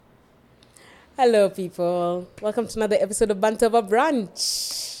Hello, people. Welcome to another episode of Banter of a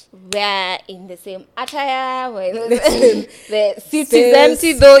Branch. We're in the same attire. We're in the seat is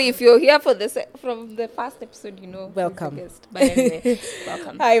empty, though. If you're here for from the first episode, you know. Welcome. But anyway,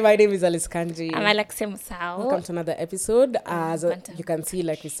 welcome. Hi, my name is Alice Kanji. I'm Alexia Musao. Welcome to another episode. As you can see,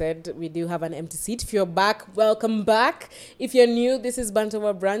 like we said, we do have an empty seat. If you're back, welcome back. If you're new, this is Banter of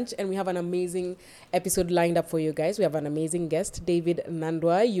a Branch, and we have an amazing episode lined up for you guys. We have an amazing guest, David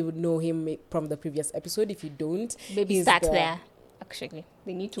NANDWA. You would know him from the previous episode. If you don't, maybe start there. Actually,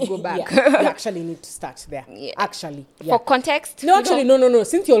 they need to go back. You actually need to start there. Yeah. Actually. Yeah. For context? No.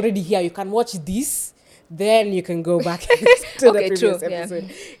 Since you're already here, you can watch this. Then you can go back to the previous episode.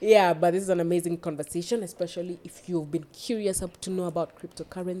 Yeah, but this is an amazing conversation, especially if you've been curious to know about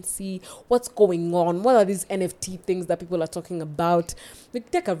cryptocurrency, what's going on, what are these NFT things that people are talking about. We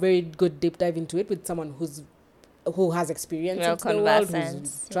take a very good deep dive into it with someone who has experience in the world,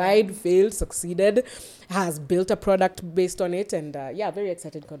 who's tried, failed, succeeded, has built a product based on it, and very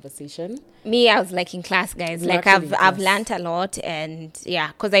excited conversation. Me, I was like in class, guys. Like I've learned a lot, and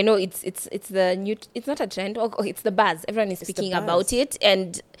because I know it's the new. It's not a trend, or it's the buzz. Everyone is speaking about it,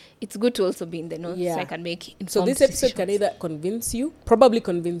 and it's good to also be in the know, so I can make informed So this episode can either probably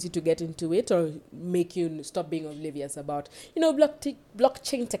convince you to get into it, or make you stop being oblivious about,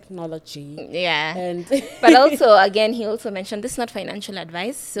 blockchain technology. Yeah. And but also, again, he also mentioned this is not financial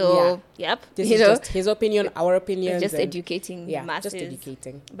advice. So, this is just his opinion, our opinion. Just educating masses. Just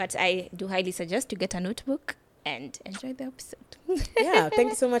educating. But I do highly suggest to get a notebook and enjoy the episode. Thank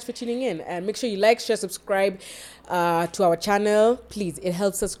you so much for tuning in, and make sure you like, share, subscribe to our channel. Please, it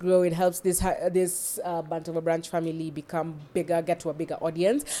helps us grow. It helps this Banter of a Branch family become bigger, get to a bigger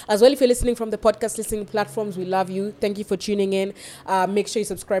audience as well. If you're listening from the podcast listening platforms, we love you. Thank you for tuning in. Make sure you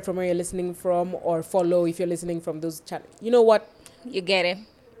subscribe from where you're listening from, or follow if you're listening from those channels. You know what? You get it.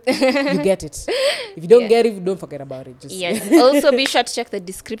 You get it. If you don't get it, don't forget about it. Also, be sure to check the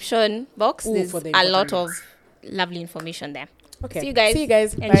description box. There's a lot of lovely information there. Okay. See you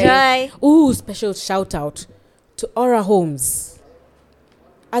guys. Enjoy. Bye. Ooh, special shout out to Aura Homes.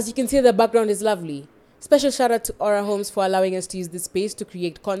 As you can see, the background is lovely. Special shout out to Aura Homes for allowing us to use this space to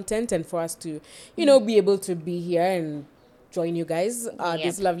create content and for us to, be able to be here and join you guys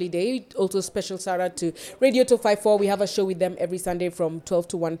this lovely day. Also, special shout out to Radio 254. We have a show with them every Sunday from 12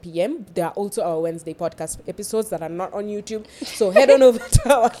 to 1 p.m. There are also our Wednesday podcast episodes that are not on YouTube. So head on over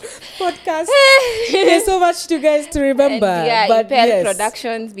to our podcast. There's so much to guys to remember. And,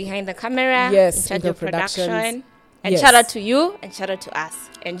 Productions behind the camera. Yes, in charge of production. And shout out to you and shout out to us.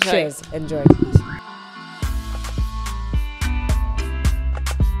 Enjoy. Cheers. Enjoy.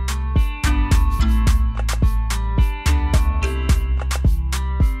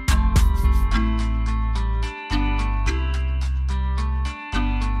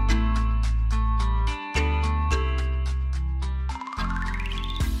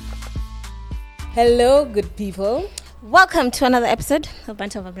 Hello, good people. Welcome to another episode of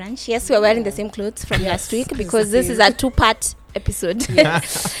Banter of a Branch. Yes, we're wearing the same clothes from last week because this is a 2-part episode.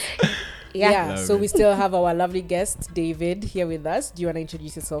 So we still have our lovely guest, David, here with us. Do you want to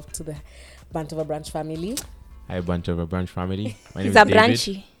introduce yourself to the Banter of a Branch family? Hi, Banter of a Branch family. My name is David.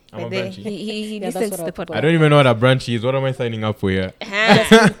 Branchy. I'm a branchy. He listens to the podcast. I don't even know what a branchy is. What am I signing up for here?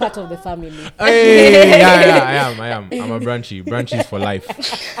 Just part of the family. Hey, I am. I'm a branchy. Branchy's for life.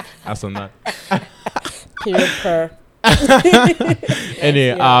 That's on that. Period per.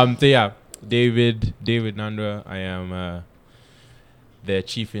 Anyway, David NANDWA. I am the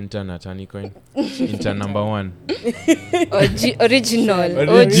chief intern at Honeycoin. Intern number 1. Original.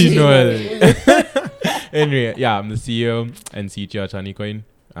 Anyway, I'm the CEO and CTO at Honeycoin.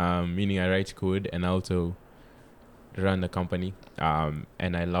 Meaning I write code and also run the company.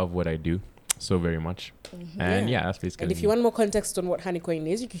 And I love what I do so very much. Mm-hmm. And that's basically. And if you want more context on what Honeycoin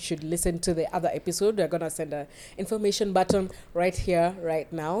is, you should listen to the other episode. We're gonna send an information button right here, right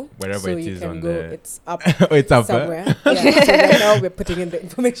now. Wherever so it you is can on go. It's up. It's up somewhere. So right now we're putting in the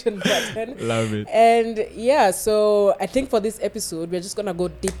information button. Love it. And so I think for this episode we're just gonna go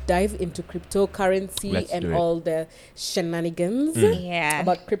deep dive into cryptocurrency and all the shenanigans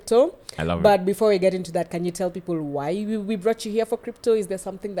about crypto. I love it. But before we get into that, can you tell people why we brought you here for crypto? Is there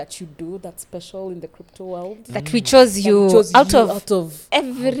something that you do that's special in the crypto world? That we chose you out of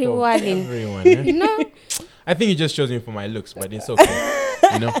everyone. I think it just chose me for my looks, but it's okay.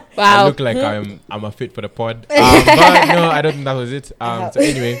 Wow. I look like I'm a fit for the pod. But no, I don't think that was it. So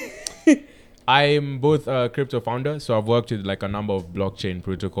anyway, I'm both a crypto founder, so I've worked with like a number of blockchain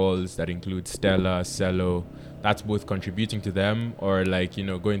protocols that include Stellar, Celo. That's both contributing to them or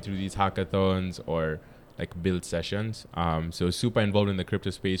going through these hackathons or like build sessions. So super involved in the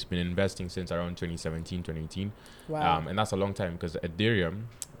crypto space, been investing since around 2017, 2018. Wow. And that's a long time because Ethereum,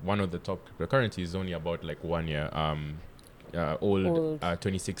 one of the top cryptocurrencies, is only about like 1 year old.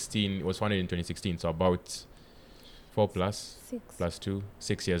 2016, it was founded in 2016, so about 4 plus 2,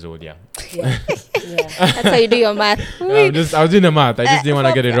 6 years old. Yeah. Yeah. That's how you do your math. I was doing the math. I just didn't want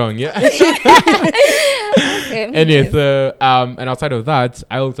to get it wrong. Yeah. Okay. Anyway, so and outside of that,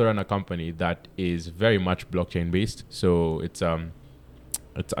 I also run a company that is very much blockchain based. So it's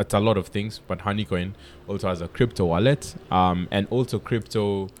a lot of things, but Honeycoin also has a crypto wallet, and also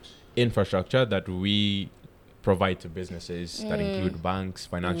crypto infrastructure that we provide to businesses that include banks,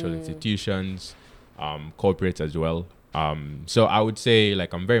 financial institutions, corporates as well. So I would say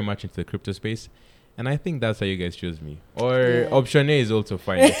like I'm very much into the crypto space, and I think that's how you guys choose me. Or option A is also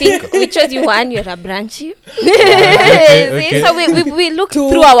fine. I think we chose you one. You're a branchy. Okay. So we look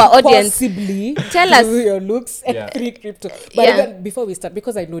through our audience. Possibly Tell us your looks and 3 crypto. But again, before we start,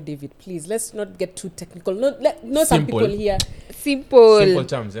 because I know David, please let's not get too technical. No, some people here. Simple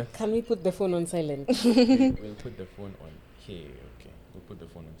terms. Yeah. Can we put the phone on silent? We'll put the phone on here. Okay. We'll put the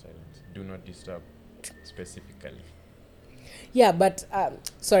phone on silent. Do not disturb specifically. Yeah, but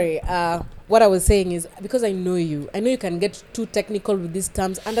sorry. What I was saying is because I know you can get too technical with these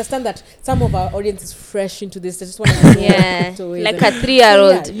terms. Understand that some of our audience is fresh into this. They just want to know like a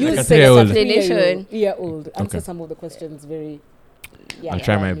 3-year-old. Use like a 3-year-old. Year-old. Answer some of the questions very. I'll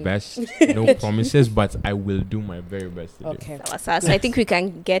try my best. No promises, but I will do my very best today. Okay. So I think we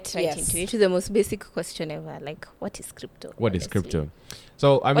can get right into the most basic question ever. Like, what is crypto? What is crypto?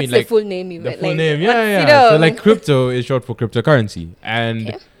 So I mean, what's the full name even? The full name, yeah. So like crypto is short for cryptocurrency,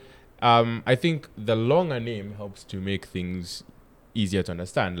 and I think the longer name helps to make things easier to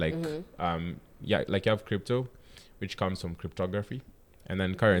understand. Like, like you have crypto, which comes from cryptography, and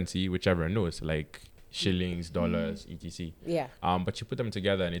then currency, which everyone knows, like shillings, dollars, etc. Yeah. But you put them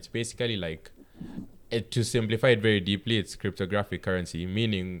together, and it's basically like, to simplify it very deeply, it's cryptographic currency,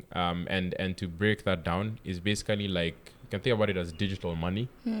 meaning, and to break that down is basically like, you can think about it as digital money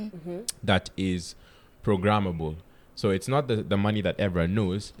that is programmable. So it's not the money that everyone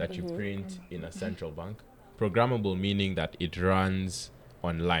knows that you print in a central bank. Programmable meaning that it runs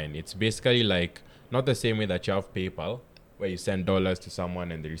online. It's basically like not the same way that you have PayPal, where you send dollars to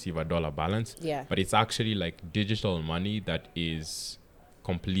someone and they receive a dollar balance. Yeah. But it's actually like digital money that is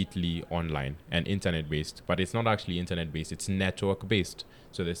completely online and internet based. But it's not actually internet based, it's network based.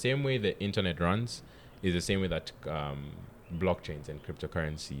 So the same way the internet runs is the same way that blockchains and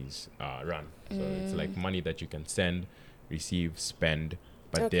cryptocurrencies run. So it's like money that you can send, receive, spend,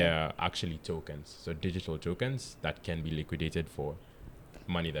 but they're actually tokens. So digital tokens that can be liquidated for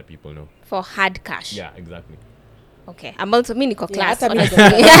money that people know. For hard cash. Yeah, exactly. Okay, I'm also class. I'm in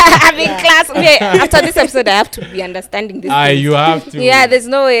class. Okay, after this episode, I have to be understanding this. You have to. Yeah, there's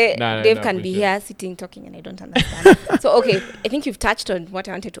no way Dave can be sure. here sitting talking and I don't understand. So okay, I think you've touched on what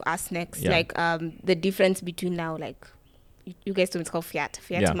I wanted to ask next, like the difference between now, like you guys don't call fiat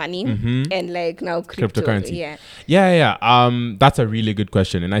money, and like now cryptocurrency. Yeah. That's a really good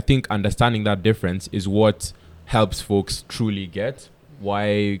question, and I think understanding that difference is what helps folks truly get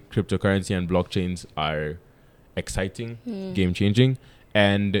why cryptocurrency and blockchains are exciting, game-changing.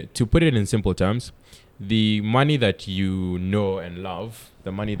 And to put it in simple terms, the money that you know and love,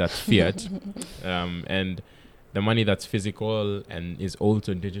 the money that's fiat, and the money that's physical and is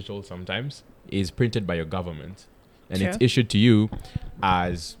also digital sometimes, is printed by your government. And it's issued to you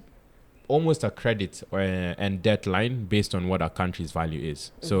as almost a credit and debt line based on what a country's value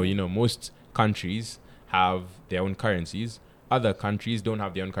is. So, most countries have their own currencies. Other countries don't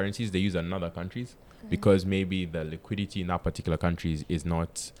have their own currencies. They use another country's. Because maybe the liquidity in that particular country is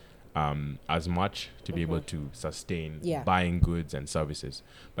not as much to be able to sustain buying goods and services.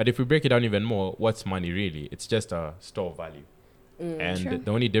 But if we break it down even more, what's money really? It's just a store of value. And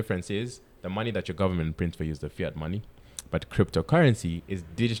the only difference is the money that your government prints for you is the fiat money. But cryptocurrency is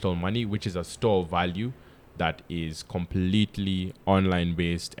digital money, which is a store of value that is completely online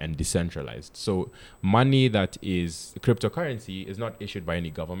based and decentralized. So money that is cryptocurrency is not issued by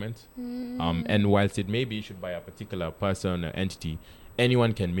any government. And whilst it may be issued by a particular person or entity,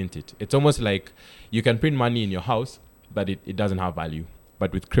 anyone can mint it. It's almost like you can print money in your house, but it doesn't have value.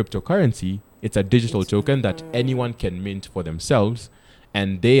 But with cryptocurrency, it's a digital token that anyone can mint for themselves,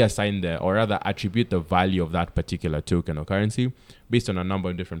 and they assign or rather attribute the value of that particular token or currency based on a number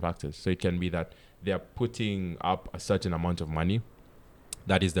of different factors. So it can be that they are putting up a certain amount of money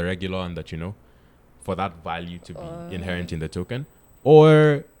that is the regular and that, for that value to be inherent in the token.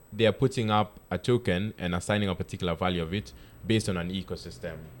 Or they are putting up a token and assigning a particular value of it based on an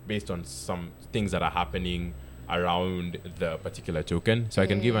ecosystem, based on some things that are happening around the particular token. So I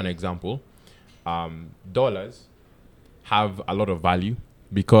can give an example. Dollars have a lot of value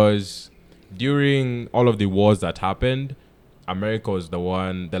because during all of the wars that happened, America was the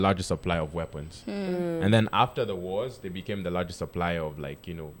largest supplier of weapons. And then after the wars, they became the largest supplier of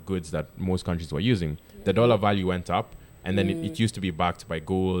goods that most countries were using. The dollar value went up, and then it used to be backed by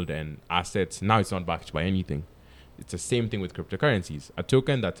gold and assets. Now it's not backed by anything. It's the same thing with cryptocurrencies. A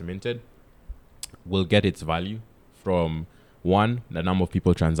token that's minted will get its value from 1, the number of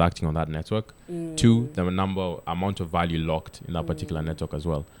people transacting on that network, 2, the amount of value locked in that particular network as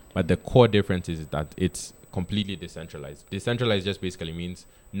well. But the core difference is that it's completely decentralized. Decentralized just basically means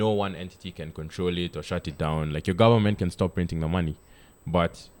no one entity can control it or shut it down. Like your government can stop printing the money.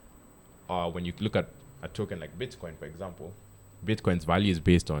 But when you look at a token like Bitcoin, for example, Bitcoin's value is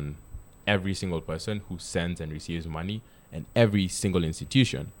based on every single person who sends and receives money, and every single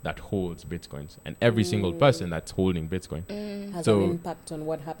institution that holds Bitcoins, and every single person that's holding Bitcoin. Has an impact on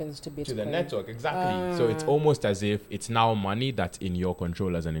what happens to Bitcoin. To the network, exactly. So it's almost as if it's now money that's in your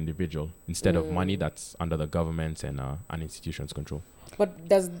control as an individual, instead of money that's under the government's and an institution's control. But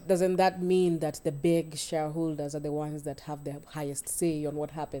doesn't that mean that the big shareholders are the ones that have the highest say on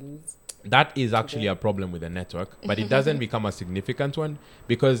what happens? That is actually a problem with the network, but it doesn't become a significant one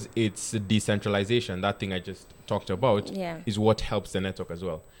because it's decentralization. That thing I just talked about is what helps the network as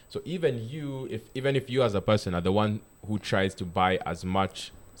well. So even if you as a person are the one who tries to buy as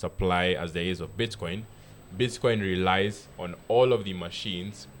much supply as there is of Bitcoin, Bitcoin relies on all of the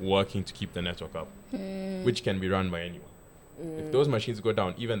machines working to keep the network up, which can be run by anyone. If those machines go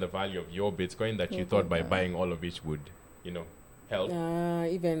down, even the value of your Bitcoin that you thought by buying all of it would, help.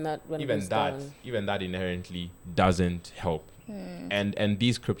 Even that inherently doesn't help. And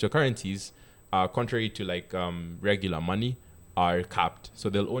these cryptocurrencies, contrary to regular money, are capped. So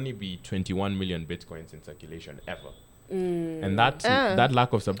there'll only be 21 million Bitcoins in circulation ever. And that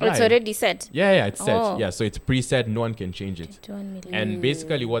lack of supply. It's already set. Yeah, it's set. Yeah, so it's preset. No one can change it. 21 million. And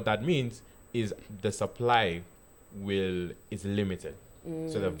basically what that means is the supply is limited.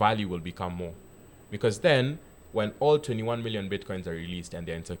 So the value will become more. Because then, when all 21 million Bitcoins are released and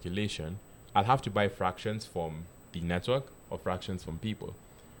they're in circulation, I'll have to buy fractions from the network or fractions from people.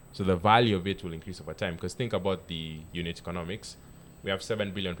 So the value of it will increase over time. Because think about the unit economics. We have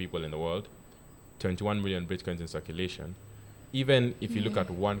 7 billion people in the world, 21 million Bitcoins in circulation. Even if you look at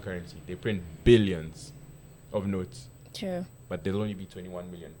one currency, they print billions of notes. True. But there'll only be 21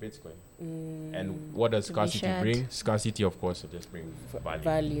 million Bitcoin. And what does scarcity bring? Scarcity, of course, will just bring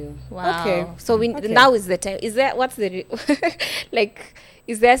value. Wow. Okay. So now is the time. Is there, what's the,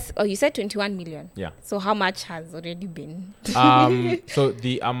 is there, you said 21 million. Yeah. So how much has already been? So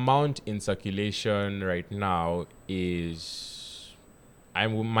the amount in circulation right now is, I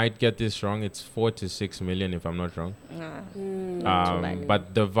might get this wrong, it's 4 to 6 million if I'm not wrong.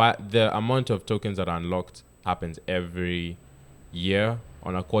 But the amount of tokens that are unlocked happens every year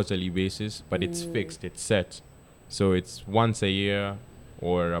on a quarterly basis, but it's fixed, it's set. So it's once a year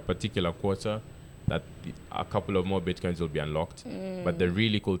or a particular quarter that a couple of more Bitcoins will be unlocked. But the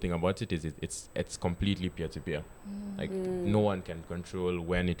really cool thing about it is it's completely peer-to-peer. No one can control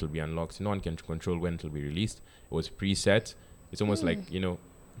when it will be unlocked. No one can control when it will be released. It was preset. It's almost like,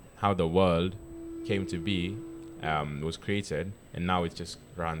 how the world came to be, was created, and now it just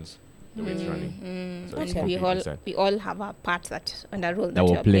runs the way it's running. So it's we all have a part and a role that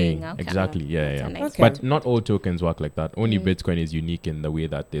we're playing. Okay. Exactly. Yeah. Nice But not all tokens work like that. Only Bitcoin is unique in the way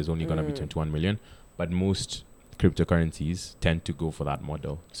that there's only going to be 21 million. But most cryptocurrencies tend to go for that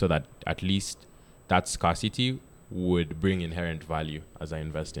model, so that at least that scarcity would bring inherent value as I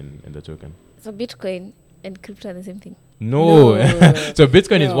invest in the token. So Bitcoin and crypto are the same thing? No. So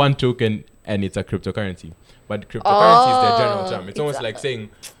Bitcoin is one token and it's a cryptocurrency. But cryptocurrency is the general term. It's almost like saying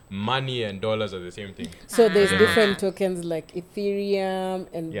money and dollars are the same thing. So there's different tokens like Ethereum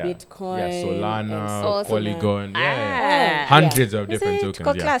and Bitcoin. Yeah, Solana, Polygon. Hundreds of different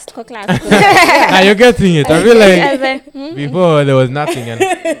tokens. Co-class. You're getting it. I feel like before there was nothing, and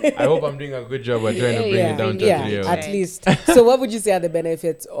I hope I'm doing a good job at trying to bring it down to a at least. So what would you say are the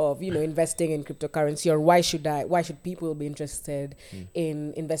benefits of investing in cryptocurrency, or why should people be interested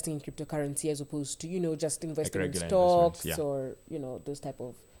in investing in cryptocurrency as opposed to just investing in stocks or those type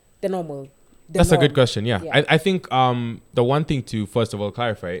of the normal? That's a good question. Yeah. I think the one thing to first of all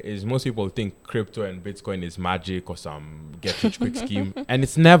clarify is most people think crypto and Bitcoin is magic or some get rich quick scheme, and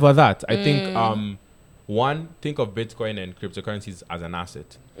it's never that. I think think of Bitcoin and cryptocurrencies as an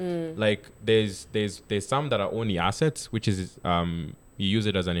asset. Like there's some that are only assets, which is you use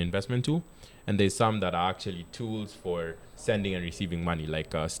it as an investment tool. And there's some that are actually tools for sending and receiving money,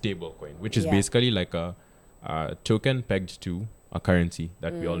 like a stable coin, which is basically like a token pegged to a currency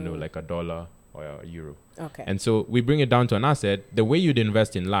that we all know, like a dollar or a euro. Okay. And so we bring it down to an asset. The way you'd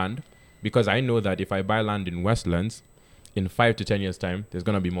invest in land, because I know that if I buy land in Westlands, in 5 to 10 years' time, there's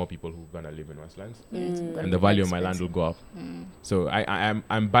going to be more people who are going to live in Westlands. And the value of my land will go up. So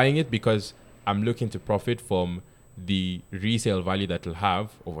I'm buying it because I'm looking to profit from the resale value that will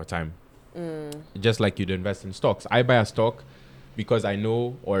have over time. Just like you'd invest in stocks. I buy a stock because I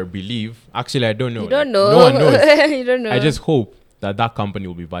know or believe. Actually, I don't know. You don't know. No one knows. You don't know. I just hope that company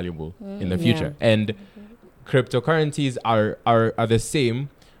will be valuable in the future. And cryptocurrencies are the same,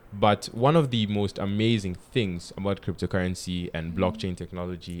 but one of the most amazing things about cryptocurrency and blockchain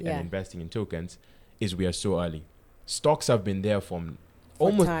technology and investing in tokens is we are so early. Stocks have been there from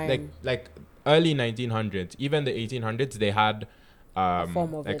almost like early 1900s, even the 1800s. They had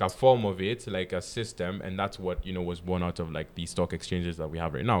a form of it, like a system, and that's what was born out of like the stock exchanges that we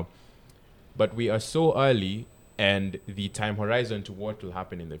have right now. But we are so early, and the time horizon to what will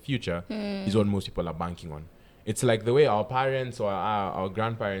happen in the future is what most people are banking on. It's like the way our parents or our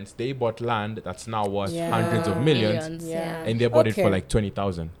grandparents, they bought land that's now worth hundreds of millions, and they bought it for like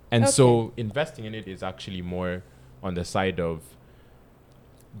 20,000. And so investing in it is actually more on the side of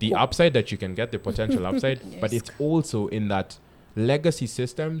the upside that you can get, the potential upside, but it's also in that legacy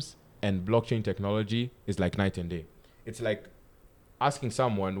systems and blockchain technology is like night and day. It's like asking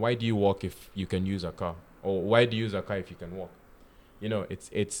someone, why do you walk if you can use a car? Or why do you use a car if you can walk?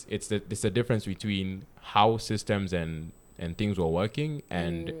 It's the difference between how systems and things were working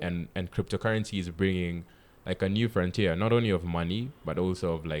and cryptocurrency is bringing like a new frontier, not only of money, but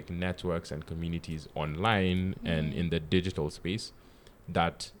also of like networks and communities online and in the digital space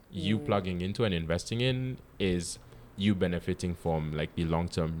that you plugging into and investing in is you benefiting from like the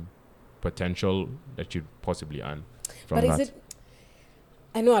long-term potential that you'd possibly earn from that.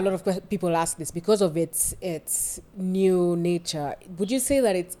 I know a lot of people ask this because of its new nature. Would you say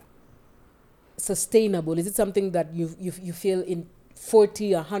that it's sustainable? Is it something that you feel in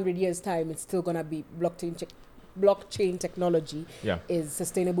 40 or 100 years' time it's still going to be blockchain technology is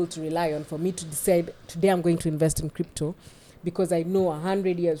sustainable to rely on for me to decide today I'm going to invest in crypto? Because I know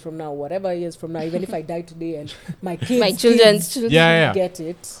 100 years from now, whatever years from now, even if I die today and my kids, my children's children get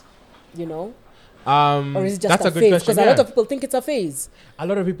it, or is it just a phase? Because a lot of people think it's a phase. A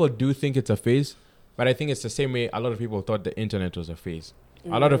lot of people do think it's a phase, but I think it's the same way a lot of people thought the internet was a phase.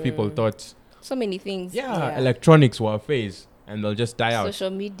 A lot of people thought so many things. Electronics were a phase and they'll just die out.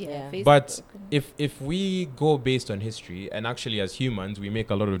 Social media, Facebook. But if we go based on history, and actually as humans we make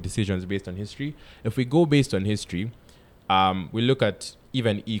a lot of decisions based on history. If we go based on history, we look at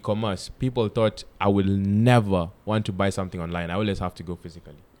even e-commerce. People thought I will never want to buy something online. I always have to go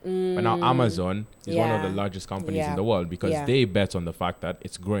physically. But now Amazon is one of the largest companies in the world because they bet on the fact that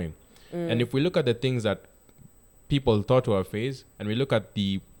it's growing. And if we look at the things that people thought were a phase, and we look at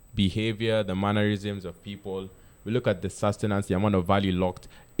the behavior, the mannerisms of people, we look at the sustenance, the amount of value locked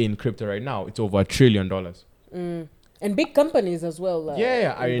in crypto right now, it's over $1 trillion. And big companies as well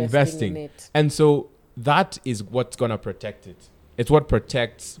are investing in it. And so that is what's going to protect it. It's what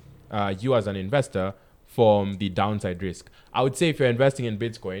protects you as an investor from the downside risk. I would say if you're investing in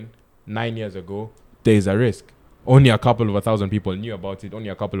Bitcoin 9 years ago, there's a risk. Only a couple of 1,000 people knew about it. Only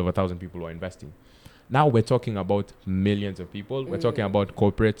a couple of 1,000 people were investing. Now we're talking about millions of people. We're talking about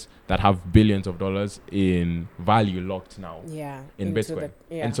corporates that have billions of dollars in value locked now in Bitcoin.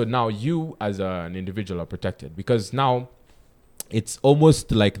 And so now you as an individual are protected, because now it's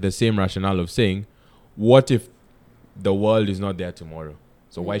almost like the same rationale of saying, what if the world is not there tomorrow?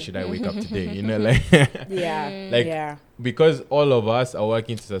 So why should I wake up today? Because all of us are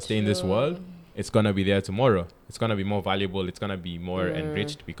working to sustain this world, it's going to be there tomorrow. It's going to be more valuable. It's going to be more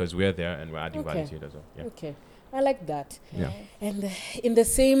enriched because we're there and we're adding value to it as well. Yeah. Okay. I like that. Yeah. And in the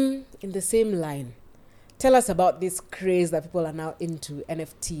same line, tell us about this craze that people are now into,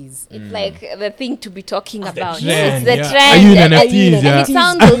 NFTs. It's like the thing to be talking about. Trend, it's the trend. Are you in NFTs? And it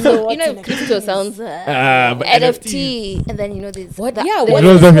sounds also, crypto sounds NFT. And then, this.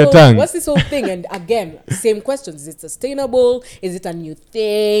 What's this whole thing? And again, same questions. Is it sustainable? Is it a new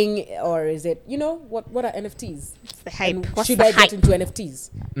thing? Or is it, what are NFTs? It's the hype. Should I get into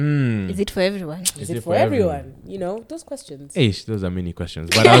NFTs? Is it for everyone? Is it for everyone? Those questions. Those are many questions.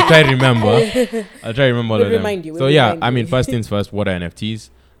 But I'll try to remember. Remind you. First things first, what are NFTs?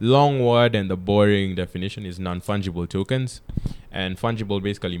 Long word and the boring definition is non-fungible tokens. And fungible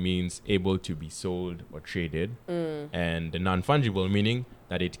basically means able to be sold or traded. And the non-fungible meaning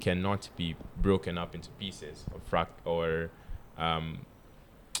that it cannot be broken up into pieces or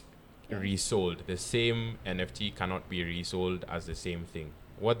resold. The same NFT cannot be resold as the same thing.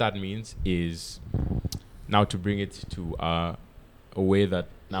 What that means is, now to bring it to a way that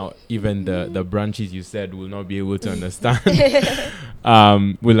now even the branches you said will not be able to understand,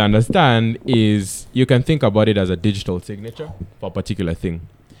 will understand, is you can think about it as a digital signature for a particular thing.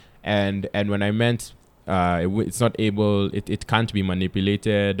 And when I meant it's not able, it can't be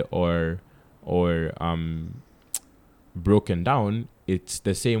manipulated or broken down, it's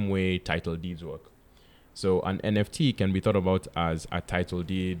the same way title deeds work. So an NFT can be thought about as a title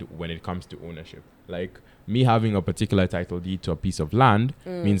deed when it comes to ownership. Like me having a particular title deed to a piece of land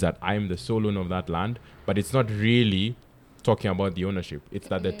means that I'm the sole owner of that land, but it's not really talking about the ownership. It's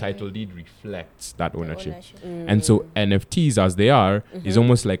that the title deed reflects that ownership. And so NFTs, as they are, is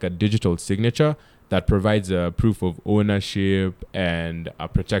almost like a digital signature that provides a proof of ownership and a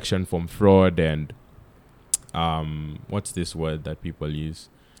protection from fraud and what's this word that people use?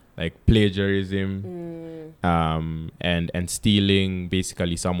 Like plagiarism, and stealing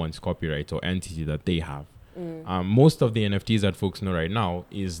basically someone's copyright or entity that they have. Most of the NFTs that folks know right now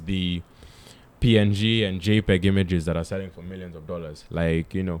is the PNG and JPEG images that are selling for millions of dollars.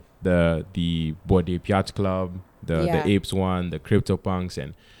 Like, you know, the Bored Ape Yacht Club, the Apes one, the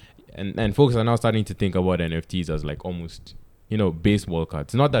CryptoPunks, and folks are now starting to think about NFTs as like almost, you know, baseball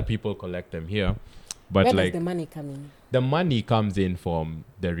cards. Not that people collect them here, but where like does the money come in? The money comes in from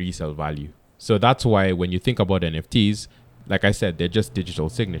the resale value. So that's why when you think about NFTs, like I said, they're just digital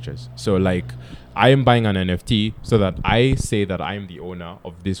signatures. So like I am buying an NFT so that I say that I'm the owner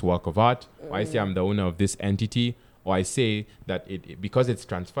of this work of art, or I say I'm the owner of this entity, or I say that because it's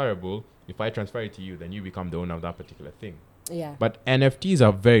transferable, if I transfer it to you, then you become the owner of that particular thing. Yeah. But NFTs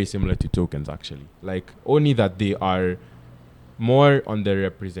are very similar to tokens actually. Like only that they are more on the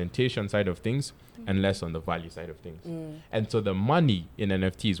representation side of things and less on the value side of things. And so the money in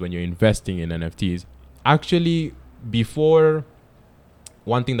NFTs, when you're investing in NFTs, actually before,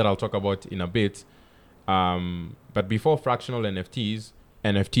 one thing that I'll talk about in a bit, but before fractional NFTs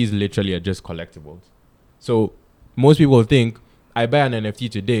literally are just collectibles. So most people think, I buy an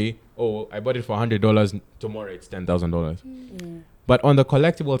NFT today, I bought it for $100, tomorrow it's $10,000. But on the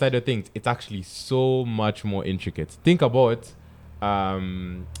collectible side of things, it's actually so much more intricate. Think about,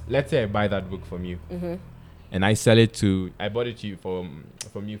 let's say I buy that book from you, and I sell it I bought it to you from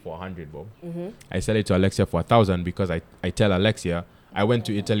you for 100, Bob. I sell it to Alexia for 1,000 because I tell Alexia I went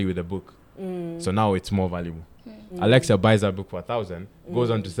to Italy with the book, so now it's more valuable. Alexia buys that book for 1,000, goes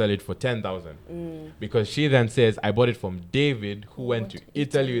on to sell it for 10,000, because she then says I bought it from David who went to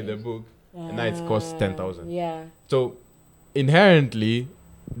Italy with the book, and now it costs 10,000. Yeah. So inherently,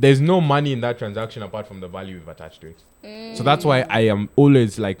 there's no money in that transaction apart from the value we've attached to it. So that's why I am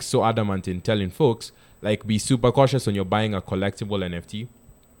always like so adamant in telling folks, like, be super cautious when you're buying a collectible NFT.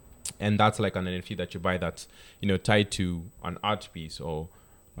 And that's like an NFT that you buy that's, you know, tied to an art piece or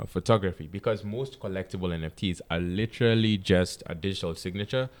photography, because most collectible NFTs are literally just a digital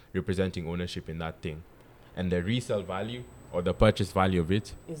signature representing ownership in that thing. And the resale value or the purchase value of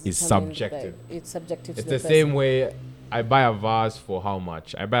it is subjective. It's subjective. It's the same way I buy a vase for how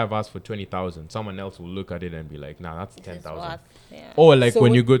much? I buy a vase for 20,000. Someone else will look at it and be like, nah, that's 10,000. Yeah. Or like so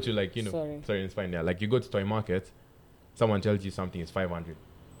when you go to like, you know, sorry, it's fine. Yeah, like you go to toy market, someone tells you something is 500,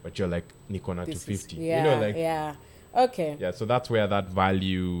 but you're like, Nikona 250. Yeah, you know, like, yeah. Okay. Yeah, so that's where the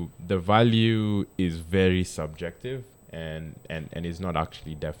value is very subjective and is not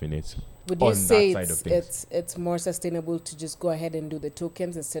actually definite. Would you say it's more sustainable to just go ahead and do the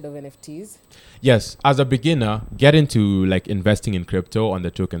tokens instead of NFTs? Yes, as a beginner, get into like investing in crypto on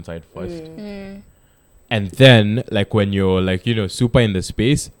the token side first. And then like when you're like, you know, super in the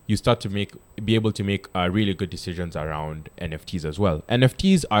space, you start to be able to make really good decisions around NFTs as well.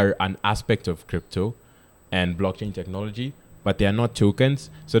 NFTs are an aspect of crypto and blockchain technology, but they are not tokens.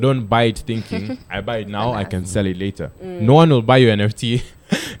 So don't buy it thinking, I buy it now, I can sell it later. No one will buy your NFT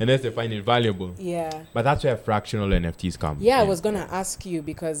unless they find it valuable. Yeah. But that's where fractional NFTs come. Yeah, I was going to ask you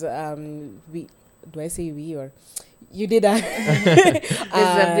because do I say we or you did a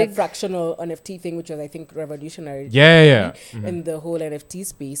big fractional NFT thing, which was, I think, revolutionary. Yeah. In the whole NFT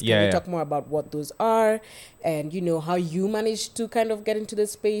space. Can we talk more about what those are and, you know, how you managed to kind of get into the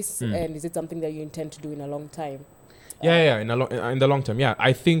space? And is it something that you intend to do in a long time? In the long term. Yeah,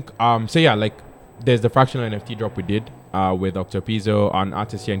 I think, like there's the fractional NFT drop we did with Dr. Pizzo, an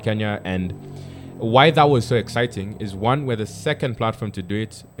artist here in Kenya. And why that was so exciting is, one, we're the second platform to do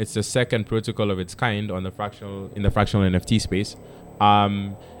it. It's the second protocol of its kind in the fractional NFT space.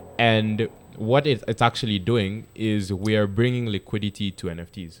 And what it's actually doing is we are bringing liquidity to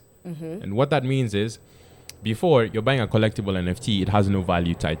NFTs. And what that means is before you're buying a collectible NFT, it has no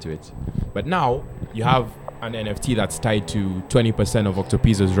value tied to it. But now you have an NFT that's tied to 20% of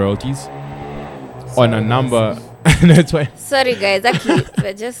Octopizzo's royalties on a number. Sorry guys, actually,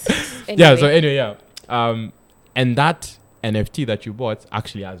 but just anyway. Yeah. So anyway, and that NFT that you bought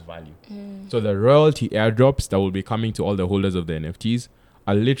actually has value. So the royalty airdrops that will be coming to all the holders of the NFTs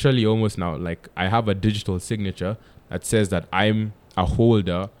are literally almost now like I have a digital signature that says that I'm a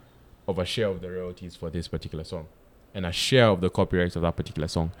holder of a share of the royalties for this particular song and a share of the copyrights of that particular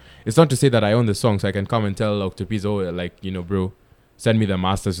song. It's not to say that I own the song, so I can come and tell Octopizzo, like, you know, bro, send me the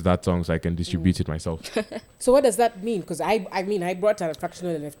masters to that song so I can distribute it myself. So what does that mean? Because I brought a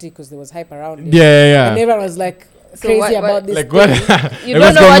fractional NFT because there was hype around it. Yeah. And everyone was like crazy about this. Like what? You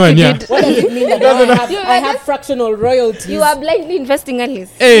don't know what you did. What does it mean that I have fractional royalties? You are blindly investing, Alice.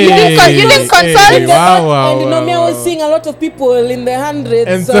 Hey, you didn't consult. Wow, and I was seeing a lot of people in the hundreds.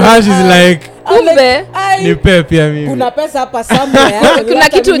 And so Hash is like, kumbe ni pepi ya mimi. Kuna pesa hapa somewhere. Kuna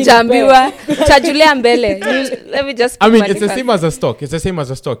kitu jambiwa. Chajulia mbele. Let me just. I mean, it's the same as a stock. It's the same as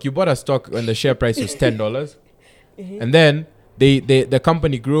a stock. You bought a stock when the share price was $10, and then the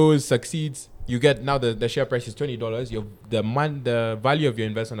company grows, succeeds. You get now the share price is $20. The value of your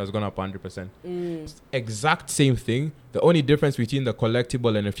investment has gone up 100%. Exact same thing. The only difference between the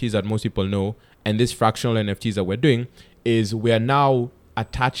collectible NFTs that most people know and this fractional NFTs that we're doing is we are now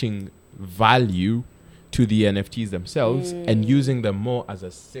attaching value to the NFTs themselves and using them more as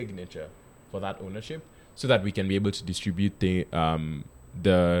a signature for that ownership, so that we can be able to distribute the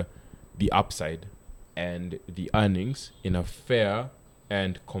upside and the earnings in a fair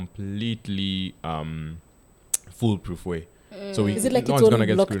and completely foolproof way. So is it like its own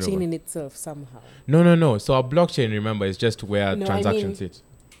blockchain in itself somehow? No. So a blockchain, remember, is just where transactions sit.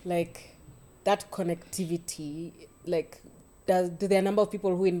 Like that connectivity, like do there are a number of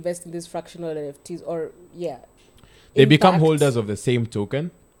people who invest in these fractional NFTs or they become holders of the same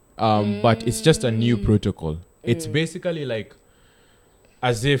token, but it's just a new protocol. It's basically like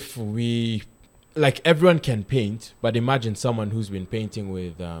as if like everyone can paint, but imagine someone who's been painting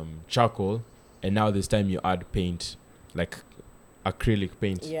with charcoal, and now this time you add paint, like acrylic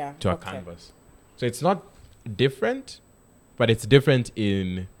paint to a canvas. So it's not different, but it's different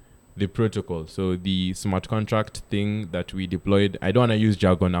in the protocol. So the smart contract thing that we deployed, I don't want to use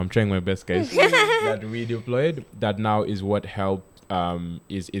jargon, I'm trying my best, guys, that we deployed, that now is what helped,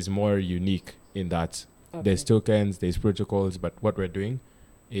 is more unique in that there's tokens, there's protocols, but what we're doing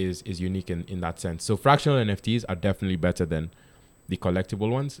is unique in that sense. So fractional NFTs are definitely better than the collectible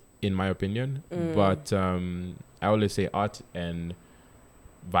ones, in my opinion. But I always say art and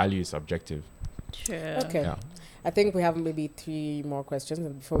value is subjective. Sure. Okay. Yeah. I think we have maybe 3 more questions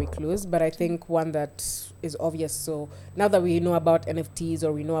before we close, but I think one that is obvious. So now that we know about NFTs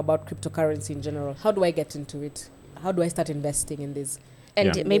or we know about cryptocurrency in general, how do I get into it? How do I start investing in this?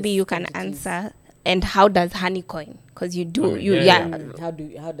 And maybe you can answer. And how does Honeycoin? Because you do,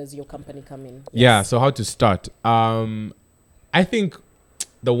 How does your company come in? Yeah. So how to start? I think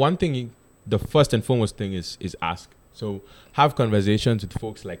the first and foremost thing is ask. So have conversations with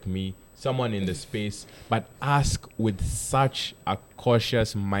folks like me, someone in the space, but ask with such a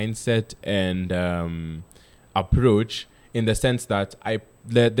cautious mindset and approach, in the sense that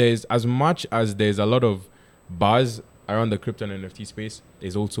there's, as much as there's a lot of buzz around the crypto and NFT space,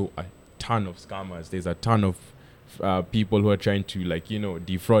 there's also a ton of scammers. There's a ton of people who are trying to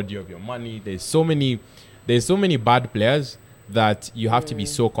defraud you of your money. There's so many bad players that you have to be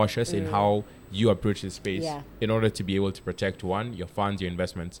so cautious in how you approach the space in order to be able to protect your funds, your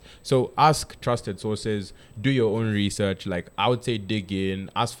investments. So ask trusted sources, do your own research. Like I would say, dig in,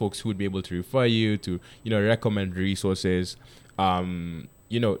 ask folks who would be able to refer you to, recommend resources.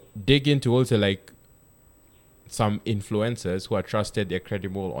 Dig into also like some influencers who are trusted, they're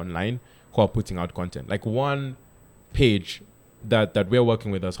credible online, who are putting out content. Like one page that we're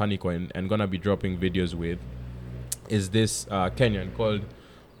working with as Honeycoin and gonna be dropping videos with is this Kenyan called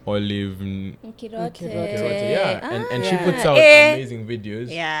Olive Nkirote. And she puts out amazing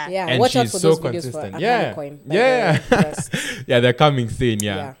videos. And watch she's so consistent. They're coming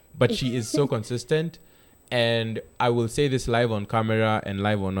soon. But she is so consistent, and I will say this live on camera and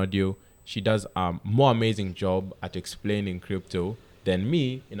live on audio. She does a more amazing job at explaining crypto than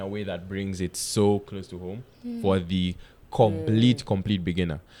me, in a way that brings it so close to home for the complete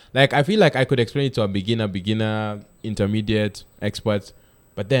beginner. Like I feel like I could explain it to a beginner, intermediate, expert,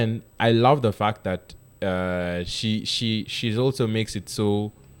 but then I love the fact that she also makes it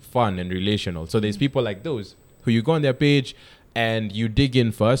so fun and relational. So there's people like those who you go on their page and you dig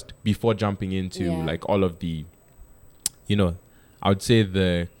in first before jumping into like all of the, I would say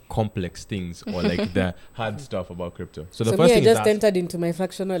the complex things or like the hard stuff about crypto. So the first me, thing I just is entered into my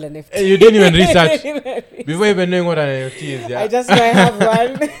fractional NFT. you didn't even research before even knowing what an NFT is. Yeah, I just know I have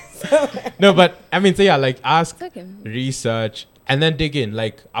one. No, but I mean, so yeah, like ask, research, and then dig in.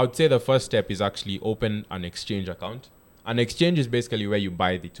 Like I would say the first step is actually open an exchange account. An exchange is basically where you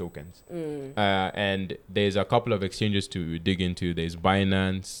buy the tokens. And there's a couple of exchanges to dig into. There's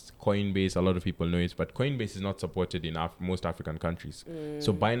Binance, Coinbase. A lot of people know it, but Coinbase is not supported in most African countries.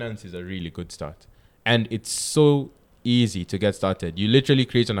 So Binance is a really good start. And it's so easy to get started. You literally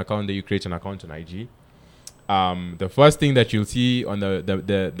create an account there. You create an account on IG. The first thing that you'll see on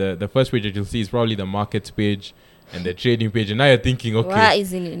the first page that you'll see is probably the markets page and the trading page. And now you're thinking, okay, why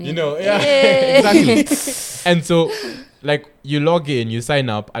isn't it? You know, yeah, exactly. And so, like, you log in, you sign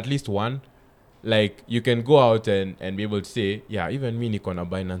up, at least one. Like, you can go out and be able to say, yeah, even me, Nick, on a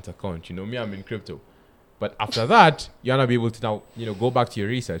Binance account, you know, me, I'm in crypto. But after that, you're going to be able to now, you know, go back to your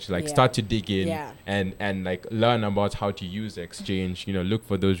research, like start to dig in and like learn about how to use the exchange, you know, look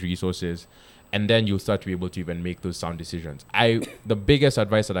for those resources. And then you'll start to be able to even make those sound decisions. The biggest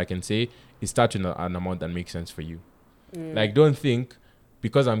advice that I can say is start with an amount that makes sense for you. Like, don't think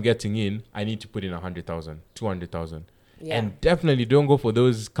because I'm getting in, I need to put in 100,000, 200,000. And definitely don't go for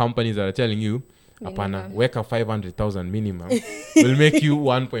those companies that are telling you, apana, work a 500,000 minimum will make you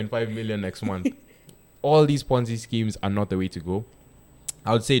 1.5 million next month. All these Ponzi schemes are not the way to go.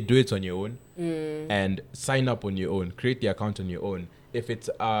 I would say do it on your own and sign up on your own. Create the account on your own. If it's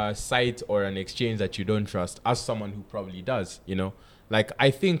a site or an exchange that you don't trust, ask someone who probably does, you know. Like,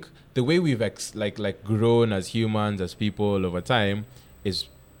 I think the way we've grown as humans, as people over time is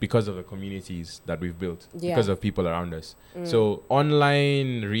because of the communities that we've built, because of people around us. So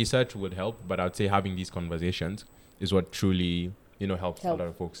online research would help, but I'd say having these conversations is what truly, you know, helps a lot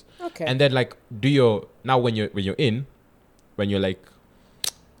of folks. Okay. And then like when you're like,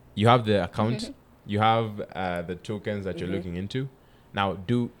 you have the account, you have the tokens that you're looking into. Now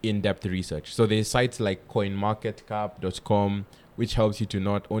do in-depth research. So there's sites like coinmarketcap.com, which helps you to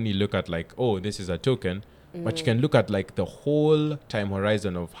not only look at like, oh, this is a token, but you can look at like the whole time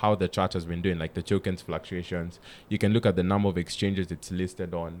horizon of how the chart has been doing, like the tokens fluctuations. You can look at the number of exchanges it's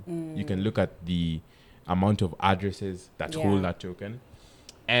listed on. You can look at the amount of addresses that hold that token.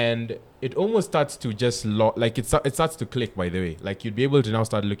 And it almost starts to just it starts to click, by the way. Like, you'd be able to now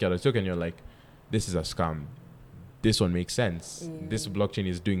start looking at a token, you're like, this is a scam. This one makes sense. This blockchain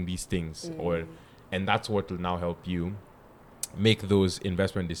is doing these things. And that's what will now help you make those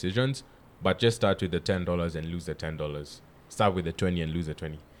investment decisions. But just start with the $10 and lose the $10. Start with the 20 and lose the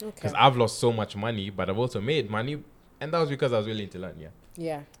 20. Because I've lost so much money, but I've also made money. And that was because I was willing to learn,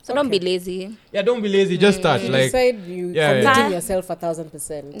 So don't be lazy. Yeah, don't be lazy. Just start. You decide you committing yourself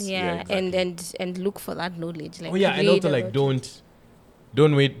 1,000%. Yeah, exactly. and look for that knowledge. Like, and also like don't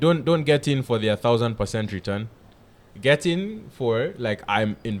wait. Don't get in for the 1,000% return. Get in for like,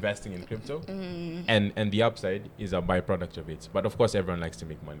 I'm investing in crypto, and the upside is a byproduct of it. But of course, everyone likes to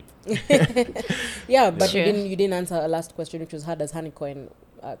make money. But you didn't answer a last question, which was, how does Honeycoin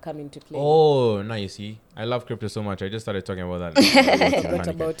come into play? Oh, now you see, I love crypto so much. I just started talking about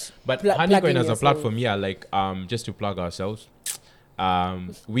that. But Honeycoin as a platform, like just to plug ourselves,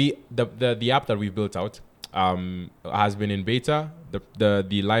 the app that we built out has been in beta.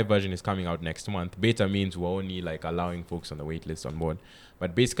 The live version is coming out next month. Beta means we're only like allowing folks on the wait list on board.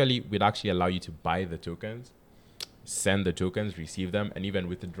 But basically, we'd actually allow you to buy the tokens, send the tokens, receive them, and even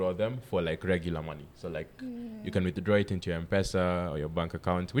withdraw them for like regular money. So like you can withdraw it into your M-Pesa or your bank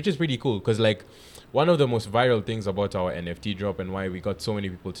account, which is pretty cool. Because like one of the most viral things about our NFT drop and why we got so many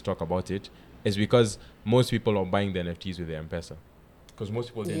people to talk about it is because most people are buying the NFTs with their M-Pesa. Because most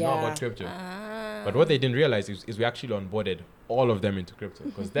people didn't know about crypto. But what they didn't realize is we actually onboarded all of them into crypto.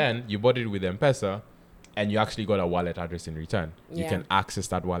 Because then you bought it with M-Pesa and you actually got a wallet address in return. You can access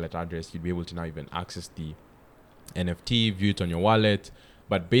that wallet address. You'd be able to now even access the NFT, view it on your wallet.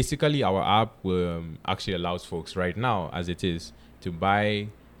 But basically, our app actually allows folks right now, as it is, to buy,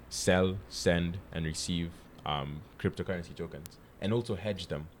 sell, send, and receive cryptocurrency tokens. And also hedge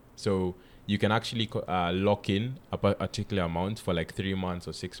them. So you can actually lock in a particular amount for like 3 months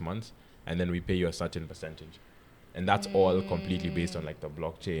or 6 months, and then we pay you a certain percentage. And that's all completely based on like the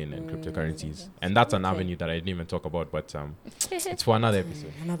blockchain and cryptocurrencies. And that's an avenue that I didn't even talk about, but it's for another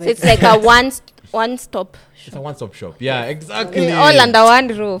episode. So it's like a one-stop shop. It's a one-stop shop. Yeah, exactly. All under one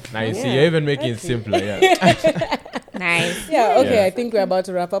roof. Now you see, you're even making it simpler. Nice. Yeah, okay. I think we're about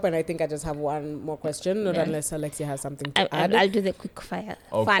to wrap up, and I think I just have one more question, not unless Alexia has something to add. I'll do the quick fire.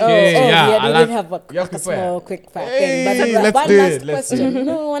 Okay, yeah, we did have a small quick fire thing. But one last question.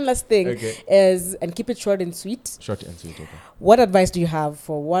 No, one last thing is, and keep it short and sweet. Short and sweet, okay. What advice do you have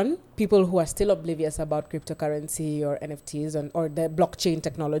for, one, people who are still oblivious about cryptocurrency or NFTs or the blockchain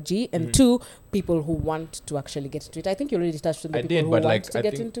technology, and two, people who want to actually get into it? I think you already touched on the people who want to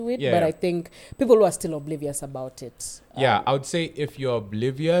get into it, but I think people who are still oblivious about it. I would say if you're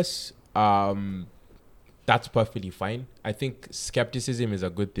oblivious, that's perfectly fine. I think skepticism is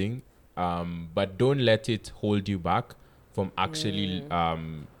a good thing, but don't let it hold you back from actually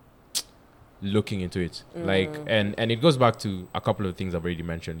looking into it. And it goes back to a couple of things I've already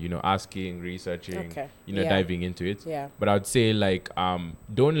mentioned, asking, researching, diving into it. But I would say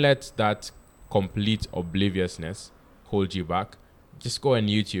don't let that complete obliviousness hold you back. Just go on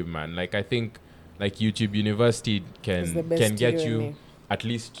YouTube, man. I think YouTube University can get you at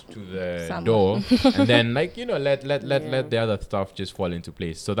least to the door, and then let the other stuff just fall into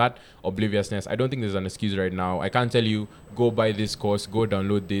place. So that obliviousness, I don't think there's an excuse right now. I can't tell you, go buy this course, go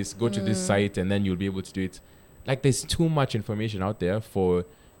download this, go to this site, and then you'll be able to do it. There's too much information out there for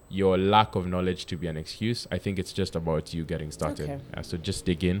your lack of knowledge to be an excuse. I think it's just about you getting started. So just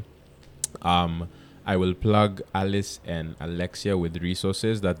dig in. I will plug Alice and Alexia with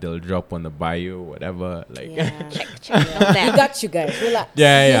resources that they'll drop on the bio, whatever. Check we got you guys. Relax.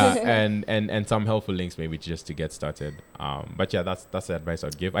 And some helpful links maybe just to get started. But that's the advice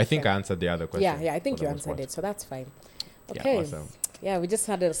I'd give. I think I answered the other question. Yeah, I think you answered it, so that's fine. Okay. Yeah, awesome. Yeah, we just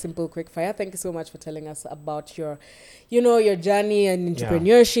had a simple quick fire. Thank you so much for telling us about your journey and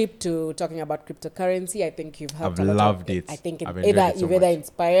entrepreneurship to talking about cryptocurrency. I think you've helped a lot. I've loved it. I think you've either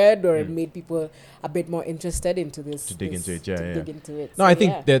inspired or made people a bit more interested into this. To dig into it, dig into it. No, I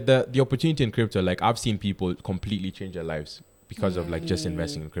think the opportunity in crypto, I've seen people completely change their lives because of just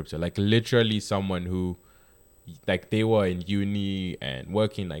investing in crypto. Literally someone who they were in uni and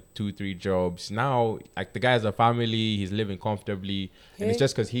working 2-3 jobs. Now the guy has a family, he's living comfortably, and it's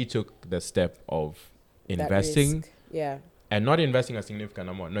just because he took the step of investing, and not investing a significant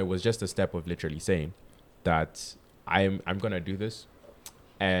amount. No, it was just a step of literally saying that I'm gonna do this,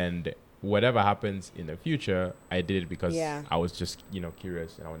 and whatever happens in the future, I did it because I was just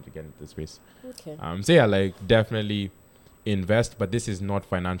curious and I wanted to get into the space. So definitely invest, but this is not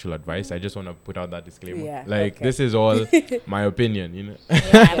financial advice. I just want to put out that disclaimer. This is all my opinion,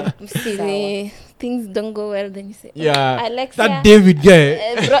 See, things don't go well, then you say, Alexia, that David guy.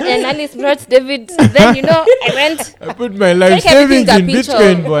 And Alice brought David. Then I put my life savings in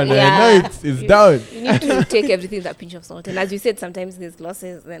Bitcoin, but now it's down. You need to take everything with a pinch of salt. And as you said, sometimes there's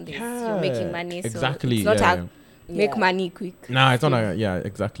losses and you're making money. Exactly. So it's not make money quick. No, it's not.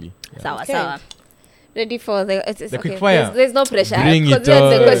 Exactly. Sawa. Ready for the quick fire. There's no pressure because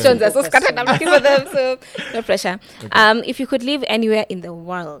the questions are so scattered. I'm looking for them, so no pressure. If you could live anywhere in the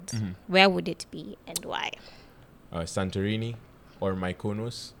world, where would it be and why? Santorini or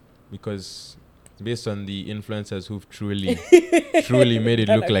Mykonos, because based on the influencers who've truly made it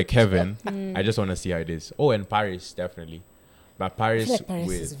look like heaven, I just want to see how it is. Oh, and Paris, definitely. But Paris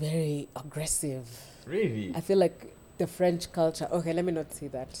is very aggressive. Really? I feel like the French culture. Okay, let me not say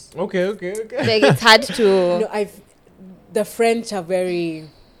that. Okay. It's hard to. The French are very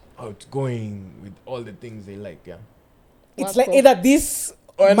outgoing with all the things they like. Yeah, it's either this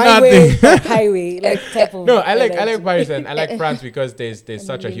or my way, or highway, type of. No, I like Paris and I like France because there's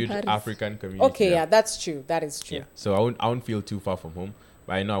such a huge African community. Okay, that's true. That is true. Yeah, so I won't feel too far from home,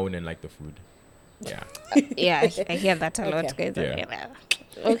 but I know I wouldn't like the food. Yeah. I hear that a lot, guys.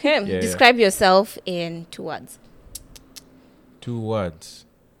 Okay. Describe yourself in 2 words. 2 words.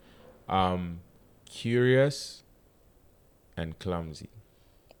 Curious and clumsy.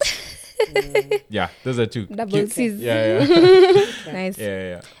 Yeah, those are 2. Double C's. Yeah. Nice.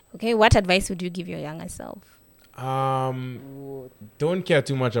 Yeah. Okay, what advice would you give your younger self? Don't care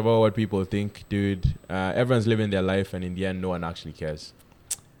too much about what people think, dude. Everyone's living their life, and in the end, no one actually cares.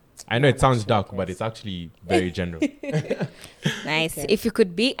 I know it sounds dark, but it's actually very general. Nice. Okay. If you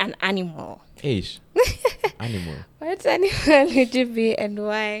could be an animal. Animal. What animal would you be and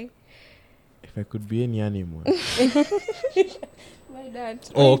why? If I could be any animal. Why not?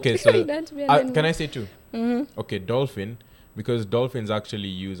 Oh, okay. So can I say 2? Mm-hmm. Okay, dolphin, because dolphins actually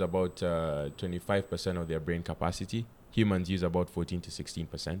use about 25% of their brain capacity. Humans use about 14 to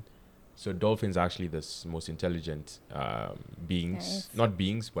 16%. So dolphins are actually the most intelligent beings. Nice. Not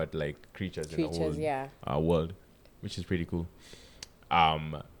beings, but creatures in the whole world, which is pretty cool.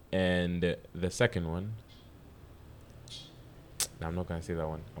 And the second one, No, I'm not gonna say that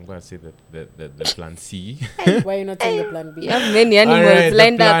one. I'm gonna say the plan C. Why are you not saying the plan B? You have many animals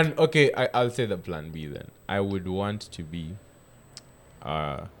lined up. Okay, I'll say the plan B then. I would want to be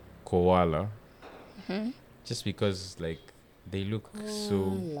a koala, just because like they look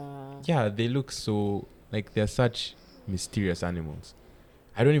they look so like they're such mysterious animals.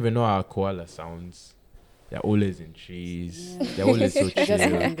 I don't even know how a koala sounds. They're always in trees. Yeah. They're always so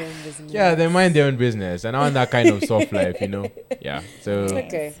chill. Yeah, they mind their own business. And I want that kind of soft life, Yeah. So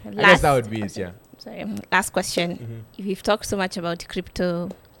okay. I guess that would be it, yeah. Sorry, last question. If you've talked so much about crypto,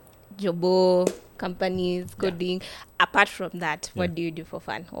 Jobo, companies, coding, apart from that, what do you do for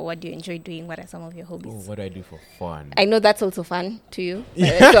fun? Or what do you enjoy doing? What are some of your hobbies? What do I do for fun? I know that's also fun to you.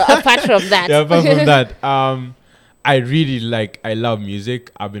 So apart from that. Yeah, apart from that, I love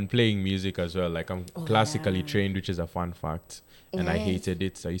music. I've been playing music as well. Like I'm classically trained, which is a fun fact. And I hated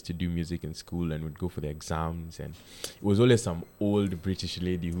it. So I used to do music in school and would go for the exams. And it was always some old British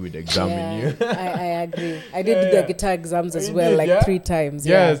lady who would examine you. I agree. I did the guitar exams as well, 3 times.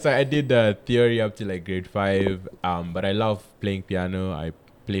 Yes, I did theory up to like grade 5. But I love playing piano. I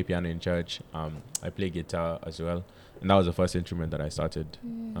play piano in church. I play guitar as well. And that was the first instrument that I started.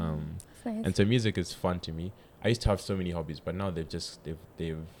 Nice. And so music is fun to me. I used to have so many hobbies, but now they've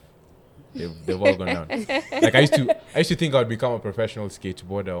all gone down. Like I used to think I'd become a professional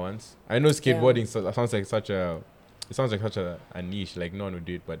skateboarder once. I know skateboarding sounds like such a niche, like no one would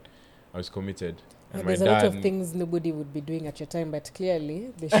do it, but I was committed. And there's a lot of things nobody would be doing at your time, but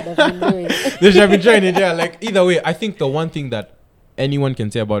clearly they should have been doing. They should have been trying it. Yeah, like either way, I think the one thing that anyone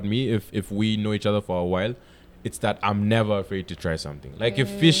can say about me, if we know each other for a while, it's that I'm never afraid to try something. Like if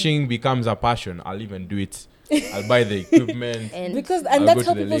fishing becomes a passion, I'll even do it. I'll buy the equipment. And that's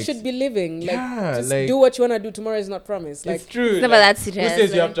how people should be living. Like, do what you want to do. Tomorrow is not promised. Like, it's true. It's never that serious. Who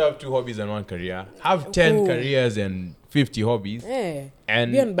says you have to have 2 hobbies and 1 career? Have 10 careers and 50 hobbies.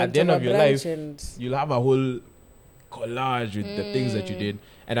 And at the end of your life, you'll have a whole collage with the things that you did.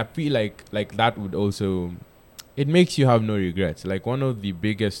 And I feel like that would also, it makes you have no regrets. Like one of the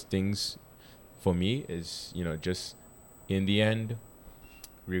biggest things for me is, just in the end,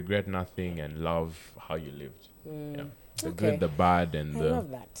 regret nothing and love how you lived. The good, the bad, and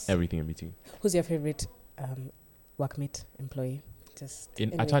everything in between. Who's your favorite workmate, employee? Just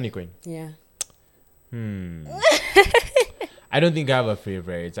at Honeycoin? Yeah. I don't think I have a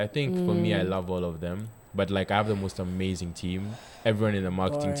favorite. I think for me, I love all of them. But I have the most amazing team. Everyone in the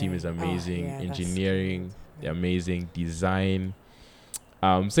marketing team is amazing. Engineering, they're amazing. Design.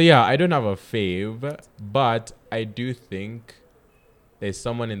 So yeah, I don't have a fave, but I do think there's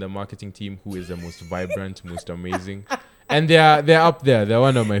someone in the marketing team who is the most vibrant, most amazing. And they're up there. They're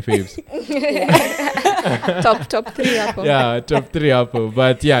one of my faves. top 3 Apple. Yeah, top 3 Apple.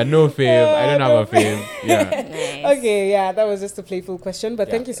 But yeah, no fave. I don't have a fave. Yeah. Nice. Okay, that was just a playful question. But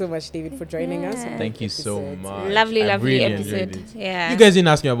thank you so much, David, for joining us. Thank you so much. Lovely really episode. Yeah. You guys didn't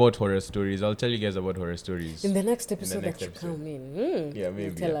ask me about horror stories. I'll tell you guys about horror stories. In the next episode that you come in. Yeah,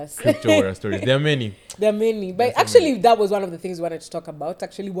 maybe. Tell us. Crypto horror stories. There are many. But actually, that was one of the things we wanted to talk about.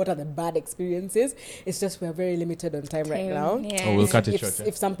 Actually, what are the bad experiences? It's just we're very limited on time right now. Yeah. Oh, we'll cut it short.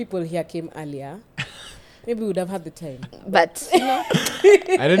 If some people here came earlier, maybe we would have had the time. But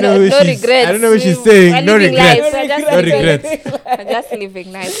I don't know regrets. I don't know what she's saying. No regrets. No regrets. We're just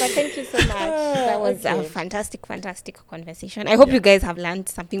living life. But thank you so much. That was a fantastic conversation. I hope you guys have learned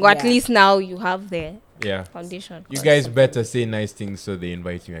something. Or at least now you have the foundation. You guys better say nice things so they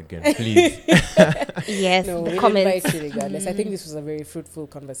invite you again, please. Yes, no, the we'll comments. invite you regardless. I think this was a very fruitful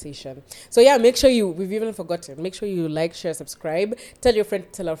conversation. So make sure we've even forgotten. Make sure you like, share, subscribe. Tell your friend,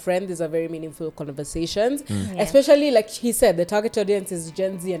 tell a friend. These are very meaningful conversations. Especially like he said, the target audience is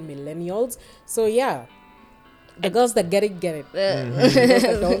Gen Z and millennials. So the girls that get it.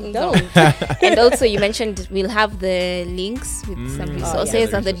 Don't. And also you mentioned we'll have the links with some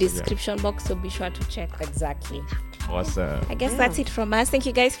resources on the description box, so be sure to check. Exactly. Awesome. I guess that's it from us. Thank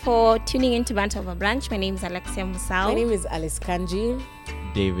you guys for tuning in to Banter of a Branch. My name is Alexia Musau. My name is Alice Kanji.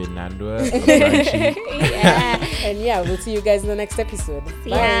 David NANDWA. Yeah. And we'll see you guys in the next episode.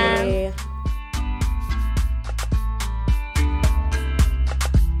 Bye.